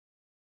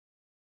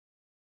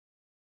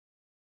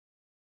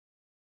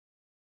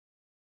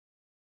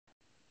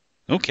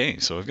Okay,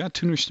 so I've got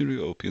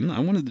Tunerstudio open.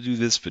 I wanted to do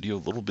this video a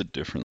little bit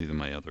differently than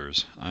my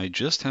others. I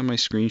just have my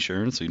screen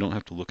sharing so you don't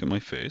have to look at my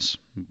face.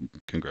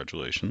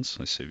 Congratulations,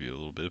 I saved you a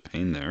little bit of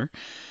pain there.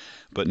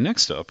 But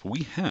next up,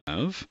 we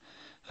have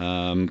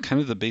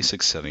kind of the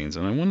basic settings,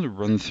 and I wanted to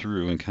run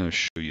through and kind of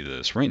show you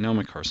this. Right now,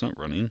 my car's not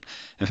running.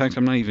 In fact,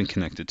 I'm not even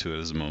connected to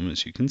it at the moment,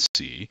 as you can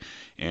see.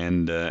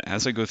 And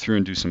as I go through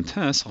and do some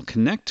tests, I'll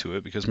connect to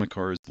it because my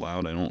car is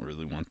loud. I don't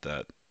really want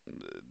that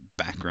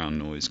background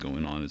noise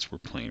going on as we're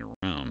playing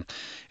around.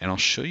 And I'll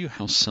show you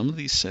how some of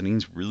these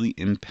settings really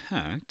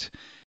impact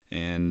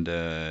and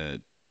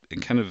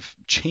kind of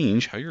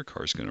change how your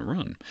car is going to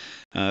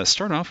run.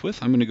 Start off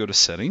with, I'm going to go to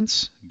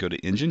Settings, go to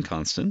Engine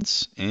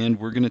Constants, and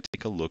we're going to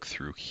take a look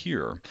through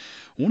here.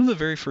 One of the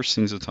very first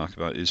things to talk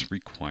about is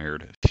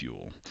required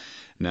fuel.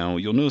 Now,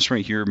 you'll notice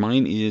right here,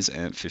 mine is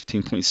at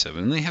 15.7,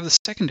 and they have the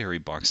secondary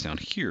box down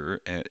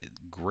here at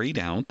grayed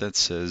out that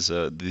says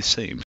the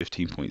same,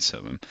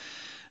 15.7.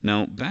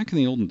 Now, back in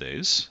the olden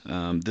days,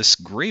 this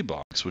gray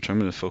box, which I'm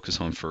going to focus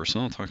on first,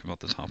 and I'll talk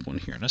about the top one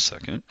here in a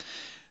second,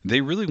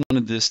 they really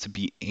wanted this to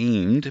be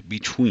aimed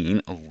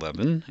between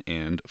 11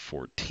 and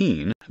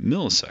 14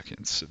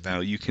 milliseconds.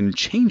 Now, you can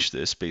change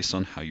this based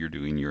on how you're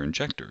doing your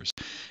injectors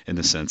in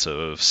the sense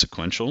of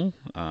sequential,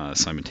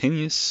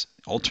 simultaneous,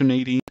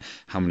 alternating,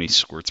 how many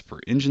squirts per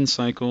engine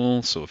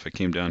cycle. So if I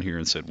came down here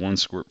and said 1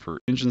 squirt per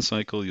engine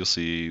cycle, you'll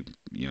see,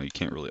 you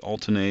can't really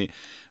alternate.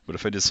 But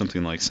if I did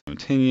something like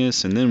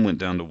simultaneous and then went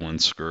down to 1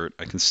 squirt,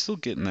 I can still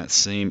get in that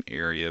same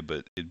area,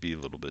 but it'd be a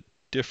little bit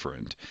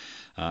different.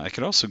 I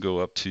could also go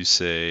up to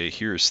say,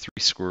 here's 3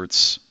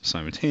 squirts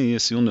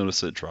simultaneous. You'll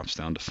notice that it drops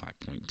down to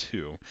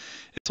 5.2.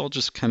 It's all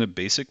just kind of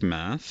basic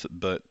math,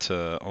 but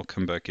I'll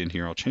come back in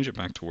here. I'll change it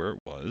back to where it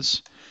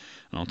was,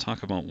 and I'll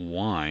talk about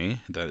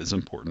why that is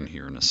important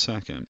here in a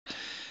second.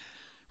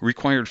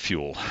 Required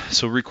fuel.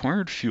 So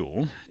required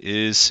fuel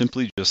is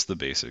simply just the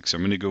basics.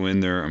 I'm going to go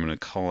in there, I'm going to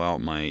call out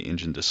my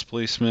engine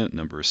displacement,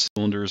 number of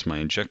cylinders, my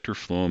injector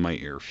flow, and my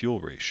air-fuel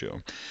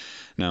ratio.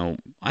 Now,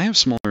 I have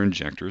smaller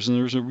injectors, and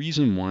there's a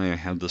reason why I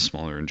have the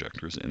smaller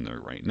injectors in there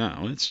right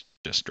now. It's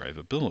just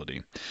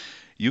drivability.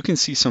 You can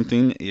see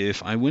something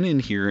if I went in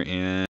here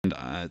and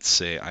let's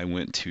say I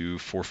went to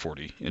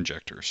 440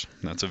 injectors.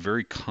 That's a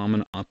very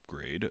common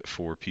upgrade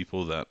for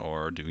people that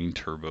are doing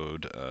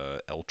turboed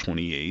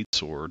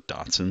L28s or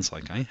Datsuns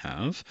like I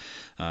have.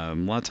 A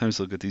lot of times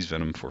they'll get these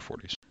Venom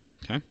 440s.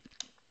 Okay,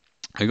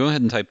 I go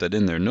ahead and type that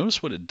in there.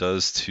 Notice what it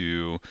does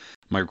to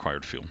my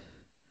required fuel.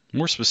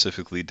 More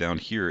specifically down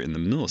here in the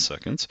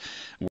milliseconds,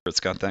 where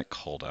it's got that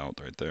called out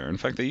right there. In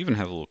fact, they even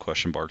have little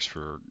question marks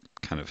for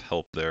kind of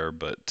help there,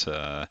 but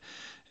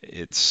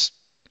it's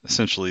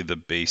essentially the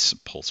base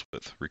pulse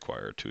width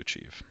required to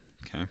achieve.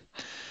 Okay,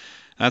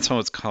 that's how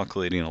it's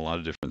calculating a lot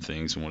of different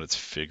things and what it's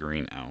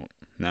figuring out.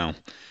 Now,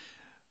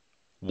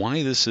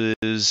 why this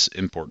is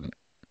important.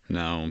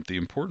 Now, the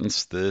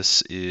importance of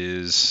this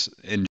is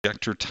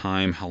injector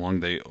time, how long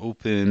they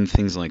open,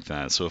 things like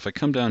that. So if I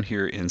come down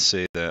here and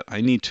say that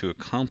I need to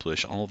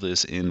accomplish all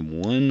this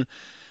in 1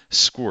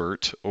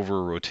 squirt over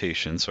a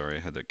rotation, sorry,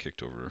 I had that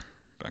kicked over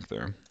back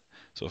there.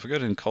 So if I go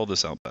ahead and call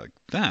this out like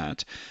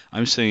that,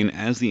 I'm saying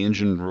as the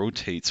engine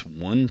rotates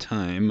 1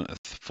 time, a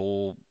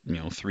full,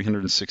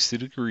 360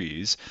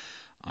 degrees,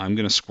 I'm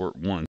going to squirt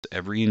once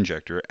every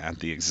injector at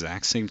the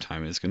exact same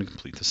time, and it's going to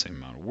complete the same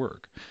amount of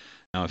work.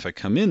 Now, if I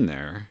come in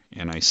there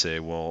and I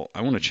say, well,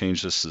 I want to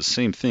change this to the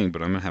same thing,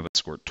 but I'm going to have it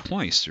squirt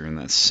twice during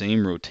that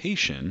same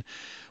rotation,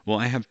 well,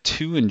 I have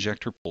 2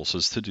 injector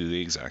pulses to do the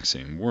exact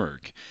same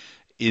work.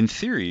 In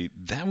theory,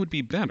 that would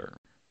be better.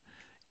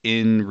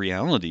 In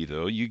reality,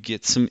 though, you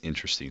get some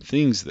interesting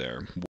things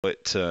there.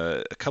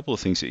 A couple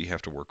of things that you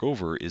have to work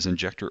over is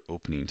injector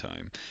opening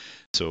time.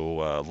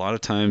 So a lot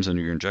of times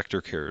under your injector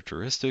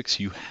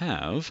characteristics, you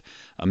have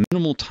a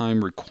minimal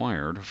time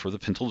required for the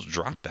pintle to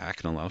drop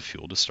back and allow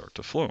fuel to start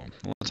to flow.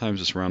 A lot of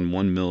times it's around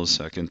 1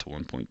 millisecond to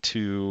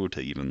 1.2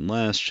 to even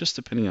less, just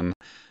depending on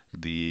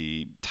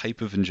the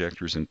type of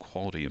injectors and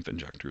quality of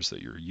injectors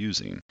that you're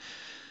using.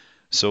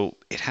 So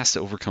it has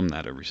to overcome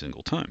that every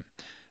single time.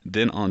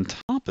 Then on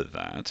top of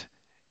that,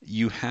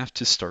 you have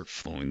to start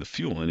flowing the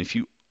fuel. And if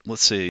you,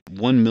 let's say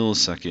 1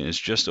 millisecond is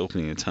just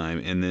opening a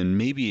time, and then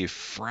maybe a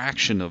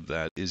fraction of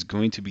that is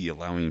going to be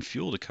allowing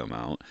fuel to come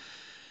out,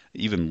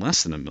 even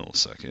less than a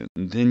millisecond,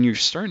 then you're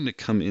starting to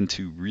come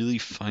into really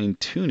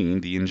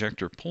fine-tuning the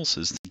injector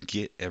pulses to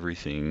get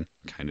everything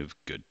kind of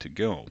good to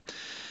go.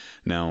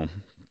 Now,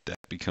 that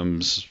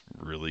becomes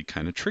really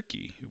kind of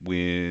tricky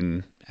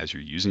when, as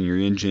you're using your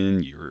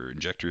engine, your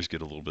injectors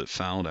get a little bit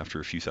fouled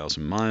after a few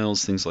thousand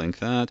miles, things like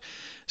that.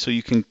 So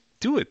you can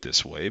do it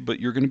this way,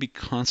 but you're going to be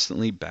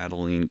constantly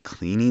battling,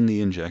 cleaning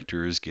the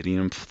injectors, getting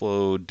them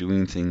flowed,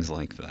 doing things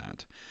like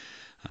that.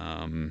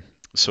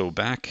 So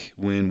back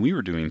when we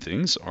were doing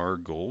things, our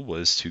goal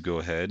was to go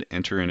ahead,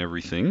 enter in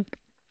everything,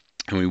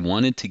 and we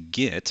wanted to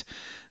get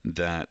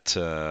that,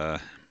 I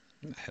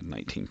had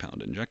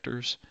 19-pound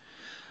injectors.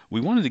 We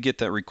wanted to get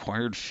that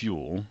required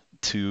fuel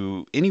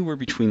to anywhere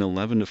between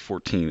 11 to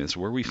 14 is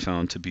where we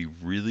found to be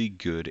really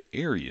good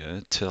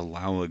area to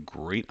allow a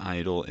great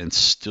idle and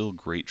still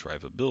great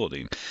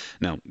drivability.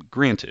 Now,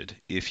 granted,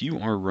 if you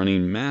are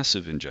running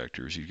massive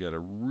injectors, you've got a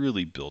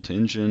really built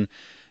engine,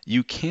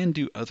 you can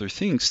do other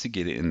things to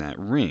get it in that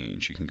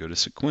range. You can go to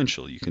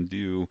sequential. You can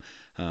do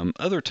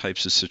other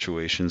types of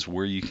situations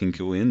where you can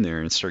go in there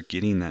and start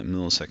getting that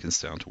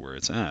milliseconds down to where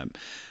it's at.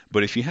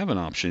 But if you have an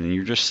option and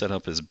you're just set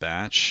up as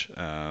batch,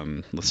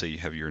 let's say you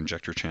have your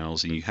injector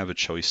channels and you have a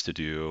choice to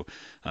do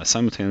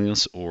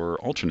simultaneous or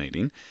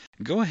alternating,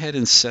 go ahead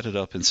and set it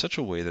up in such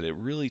a way that it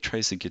really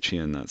tries to get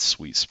you in that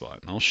sweet spot.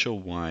 And I'll show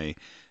why.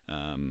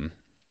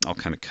 I'll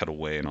kind of cut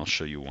away and I'll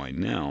show you why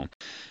now.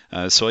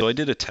 So I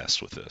did a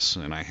test with this,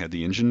 and I had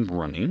the engine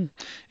running.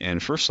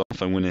 And first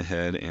off, I went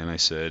ahead and I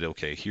said,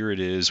 okay, here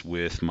it is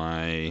with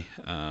my,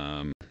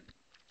 I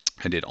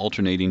did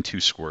alternating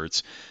 2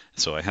 squirts.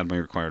 So I had my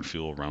required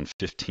fuel around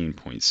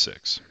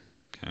 15.6.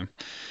 Okay,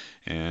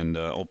 and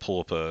I'll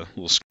pull up a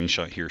little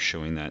screenshot here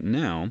showing that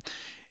now.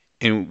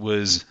 And it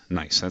was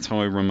nice. That's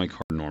how I run my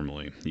car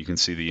normally. You can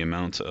see the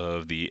amount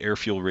of the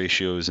air-fuel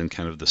ratios and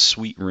kind of the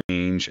sweet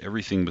range.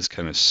 Everything was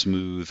kind of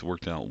smooth,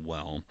 worked out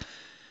well.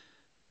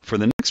 For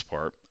the next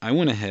part, I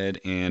went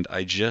ahead and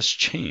I just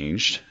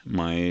changed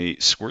my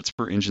squirts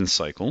per engine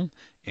cycle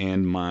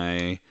and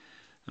my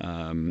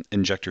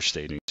injector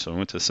staging. So I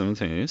went to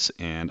simultaneous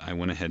and I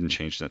went ahead and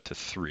changed that to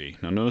 3.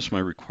 Now notice my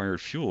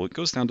required fuel, it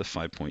goes down to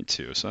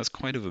 5.2. So that's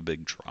quite of a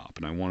big drop,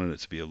 and I wanted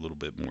it to be a little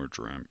bit more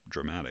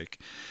dramatic.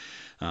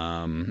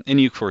 And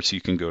of course,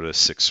 you can go to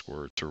 6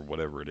 squirts or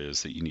whatever it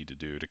is that you need to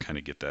do to kind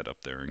of get that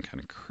up there and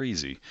kind of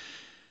crazy.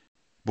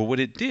 But what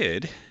it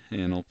did,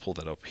 and I'll pull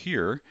that up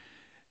here,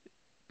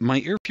 my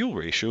air-fuel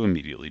ratio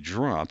immediately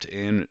dropped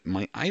and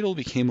my idle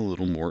became a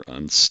little more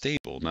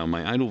unstable. Now,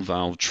 my idle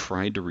valve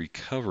tried to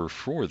recover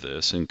for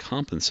this and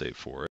compensate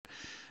for it,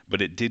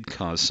 but it did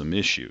cause some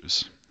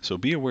issues. So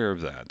be aware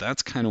of that.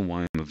 That's kind of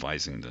why I'm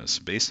advising this.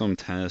 Based on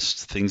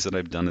tests, things that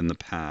I've done in the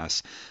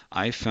past,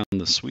 I found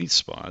the sweet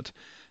spot.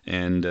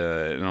 And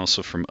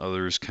also from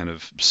others kind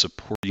of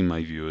supporting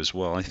my view as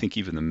well. I think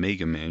even the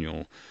Mega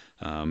Manual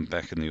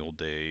back in the old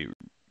day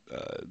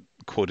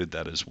quoted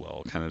that as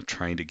well, kind of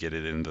trying to get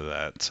it into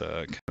that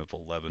kind of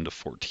 11 to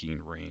 14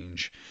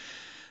 range.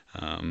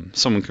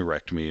 Someone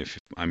correct me if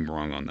I'm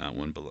wrong on that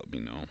one, but let me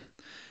know.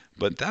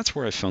 But that's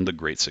where I found the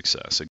great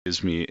success. It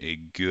gives me a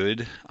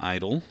good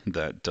idle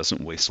that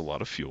doesn't waste a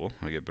lot of fuel.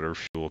 I get better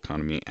fuel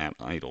economy at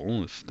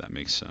idle, if that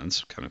makes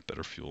sense, kind of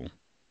better fuel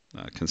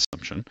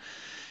consumption.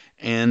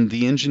 And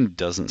the engine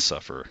doesn't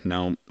suffer.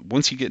 Now,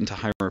 once you get into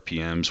higher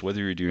RPMs,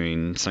 whether you're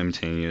doing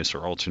simultaneous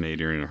or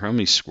alternating or how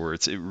many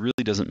squirts, it really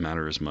doesn't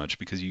matter as much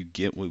because you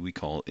get what we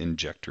call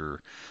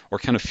injector or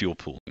kind of fuel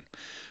pooling.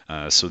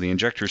 So the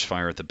injectors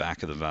fire at the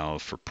back of the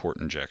valve for port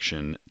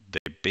injection.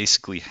 They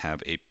basically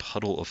have a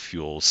puddle of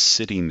fuel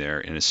sitting there,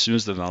 and as soon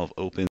as the valve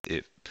opens,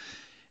 it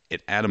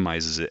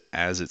atomizes it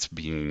as it's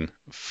being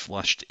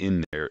flushed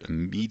in there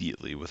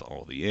immediately with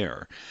all the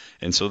air.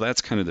 And so that's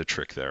kind of the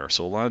trick there.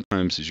 So a lot of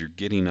times as you're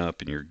getting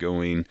up and you're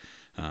going,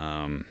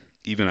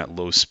 even at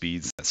low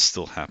speeds, that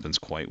still happens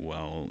quite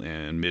well,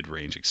 and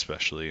mid-range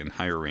especially, and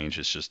higher range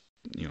is just,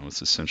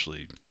 it's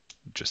essentially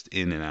just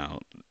in and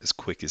out as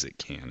quick as it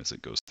can as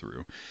it goes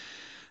through.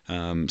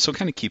 So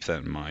kind of keep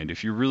that in mind.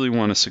 If you really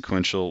want a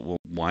sequential, well,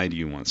 why do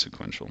you want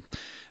sequential?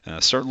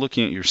 Start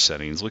looking at your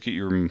settings. Look at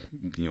your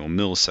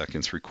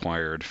milliseconds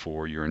required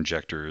for your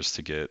injectors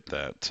to get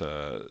that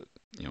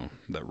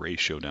that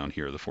ratio down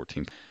here, the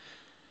 14.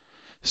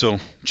 So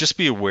just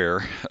be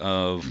aware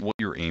of what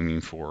you're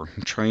aiming for.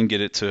 Try and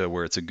get it to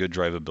where it's a good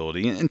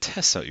drivability and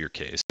test out your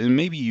case. And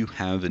maybe you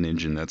have an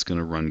engine that's going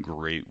to run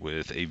great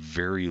with a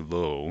very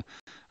low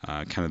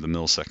kind of the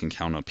millisecond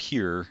count up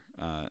here.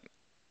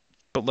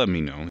 But let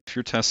me know. If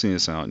you're testing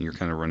this out and you're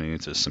kind of running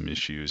into some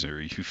issues, or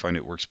if you find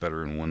it works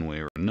better in one way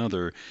or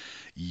another,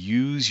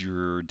 use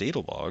your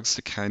data logs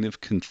to kind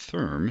of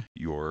confirm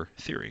your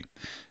theory.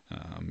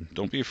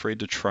 Don't be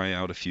afraid to try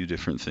out a few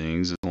different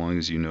things as long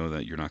as you know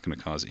that you're not going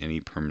to cause any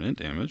permanent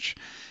damage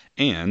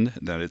and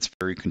that it's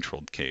very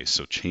controlled case.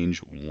 So change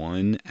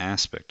one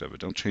aspect of it.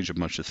 Don't change a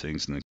bunch of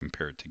things and then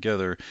compare it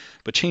together,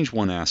 but change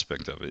one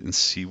aspect of it and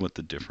see what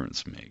the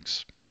difference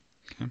makes.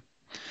 Okay.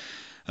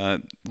 A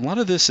lot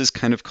of this is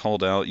kind of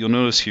called out. You'll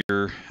notice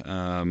here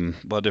a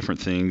lot of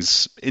different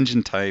things.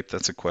 Engine type,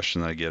 that's a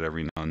question that I get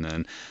every now and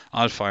then.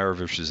 Odd fire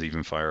versus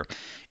even fire.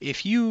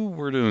 If you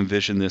were to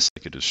envision this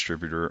like a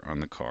distributor on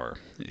the car,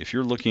 if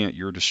you're looking at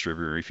your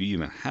distributor, if you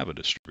even have a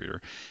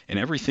distributor, and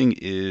everything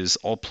is,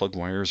 all plug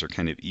wires are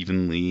kind of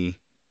evenly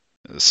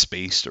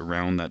spaced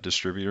around that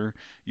distributor,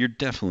 you're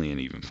definitely an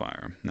even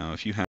fire. Now,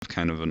 if you have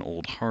kind of an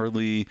old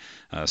Harley,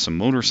 some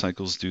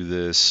motorcycles do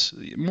this,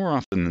 more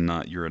often than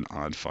not, you're an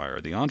odd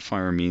fire. The odd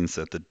fire means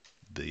that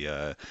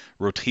the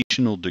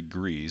rotational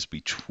degrees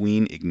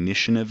between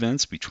ignition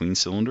events, between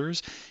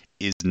cylinders,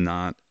 is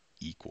not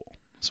equal.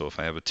 So if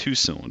I have a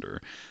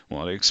 2-cylinder,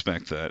 well, I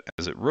expect that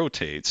as it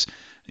rotates,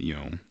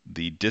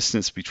 the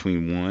distance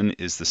between 1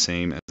 is the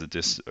same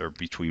as or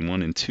between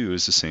 1 and 2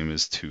 is the same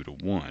as 2 to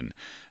 1.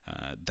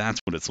 That's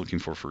what it's looking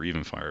for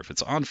even fire. If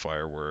it's odd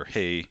fire, where,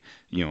 hey,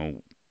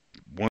 1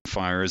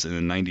 fires and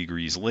then 90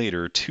 degrees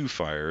later 2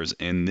 fires,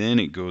 and then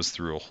it goes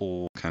through a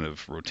whole kind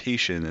of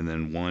rotation, and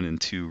then 1 and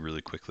 2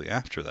 really quickly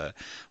after that,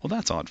 well,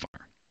 that's odd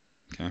fire.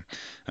 Okay,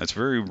 that's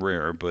very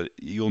rare, but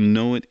you'll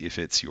know it if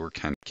it's your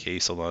kind of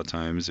case. A lot of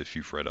times, if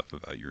you've read up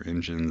about your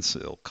engines,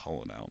 it'll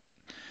call it out.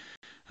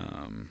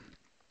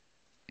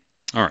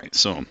 All right,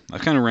 so I've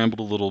kind of rambled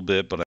a little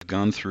bit, but I've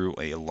gone through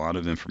a lot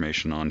of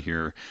information on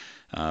here.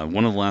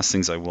 One of the last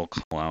things I will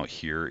call out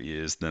here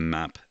is the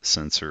map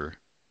sensor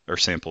or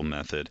sample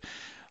method.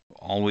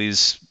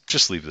 Always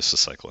just leave this a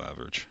cycle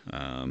average.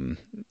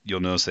 You'll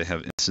notice they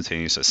have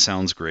instantaneous. That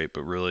sounds great,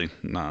 but really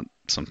not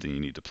something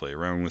you need to play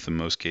around with in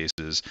most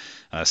cases.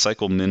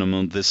 Cycle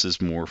minimum, this is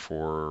more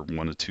for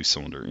 1 to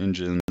 2-cylinder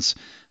engines.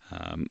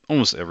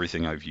 Almost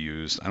everything I've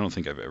used, I don't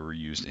think I've ever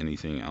used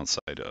anything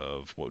outside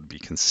of what would be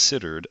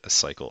considered a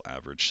cycle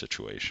average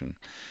situation.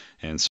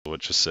 And so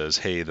it just says,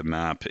 hey, the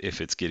map,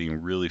 if it's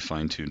getting really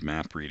fine-tuned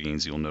map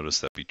readings, you'll notice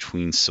that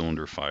between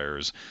cylinder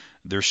fires,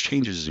 there's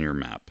changes in your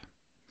map.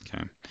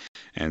 Okay,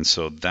 and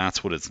so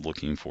that's what it's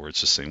looking for.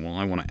 It's just saying, well,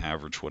 I want to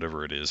average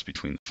whatever it is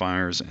between the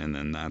fires, and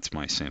then that's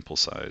my sample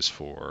size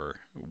for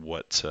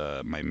what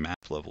my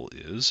map level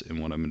is and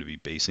what I'm going to be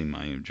basing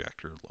my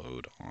injector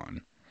load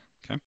on.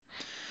 Okay.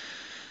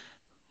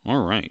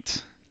 All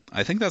right.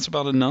 I think that's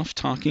about enough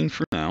talking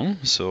for now.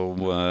 So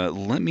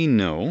let me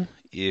know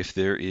if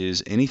there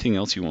is anything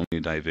else you want me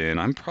to dive in.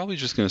 I'm probably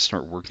just going to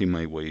start working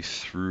my way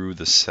through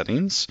the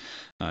settings,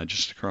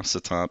 just across the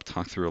top,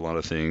 talk through a lot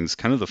of things.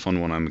 Kind of the fun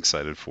one I'm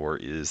excited for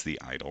is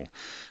the idle.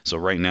 So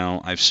right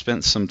now I've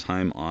spent some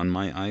time on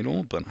my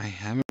idle, but I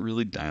haven't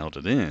really dialed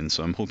it in.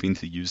 So I'm hoping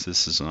to use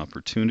this as an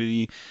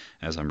opportunity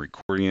as I'm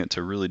recording it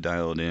to really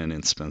dial it in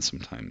and spend some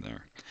time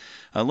there.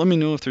 Let me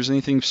know if there's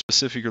anything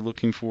specific you're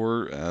looking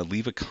for.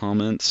 Leave a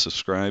comment,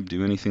 subscribe,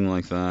 do anything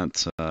like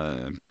that.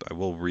 I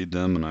will read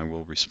them and I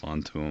will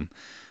respond to them.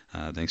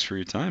 Thanks for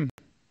your time.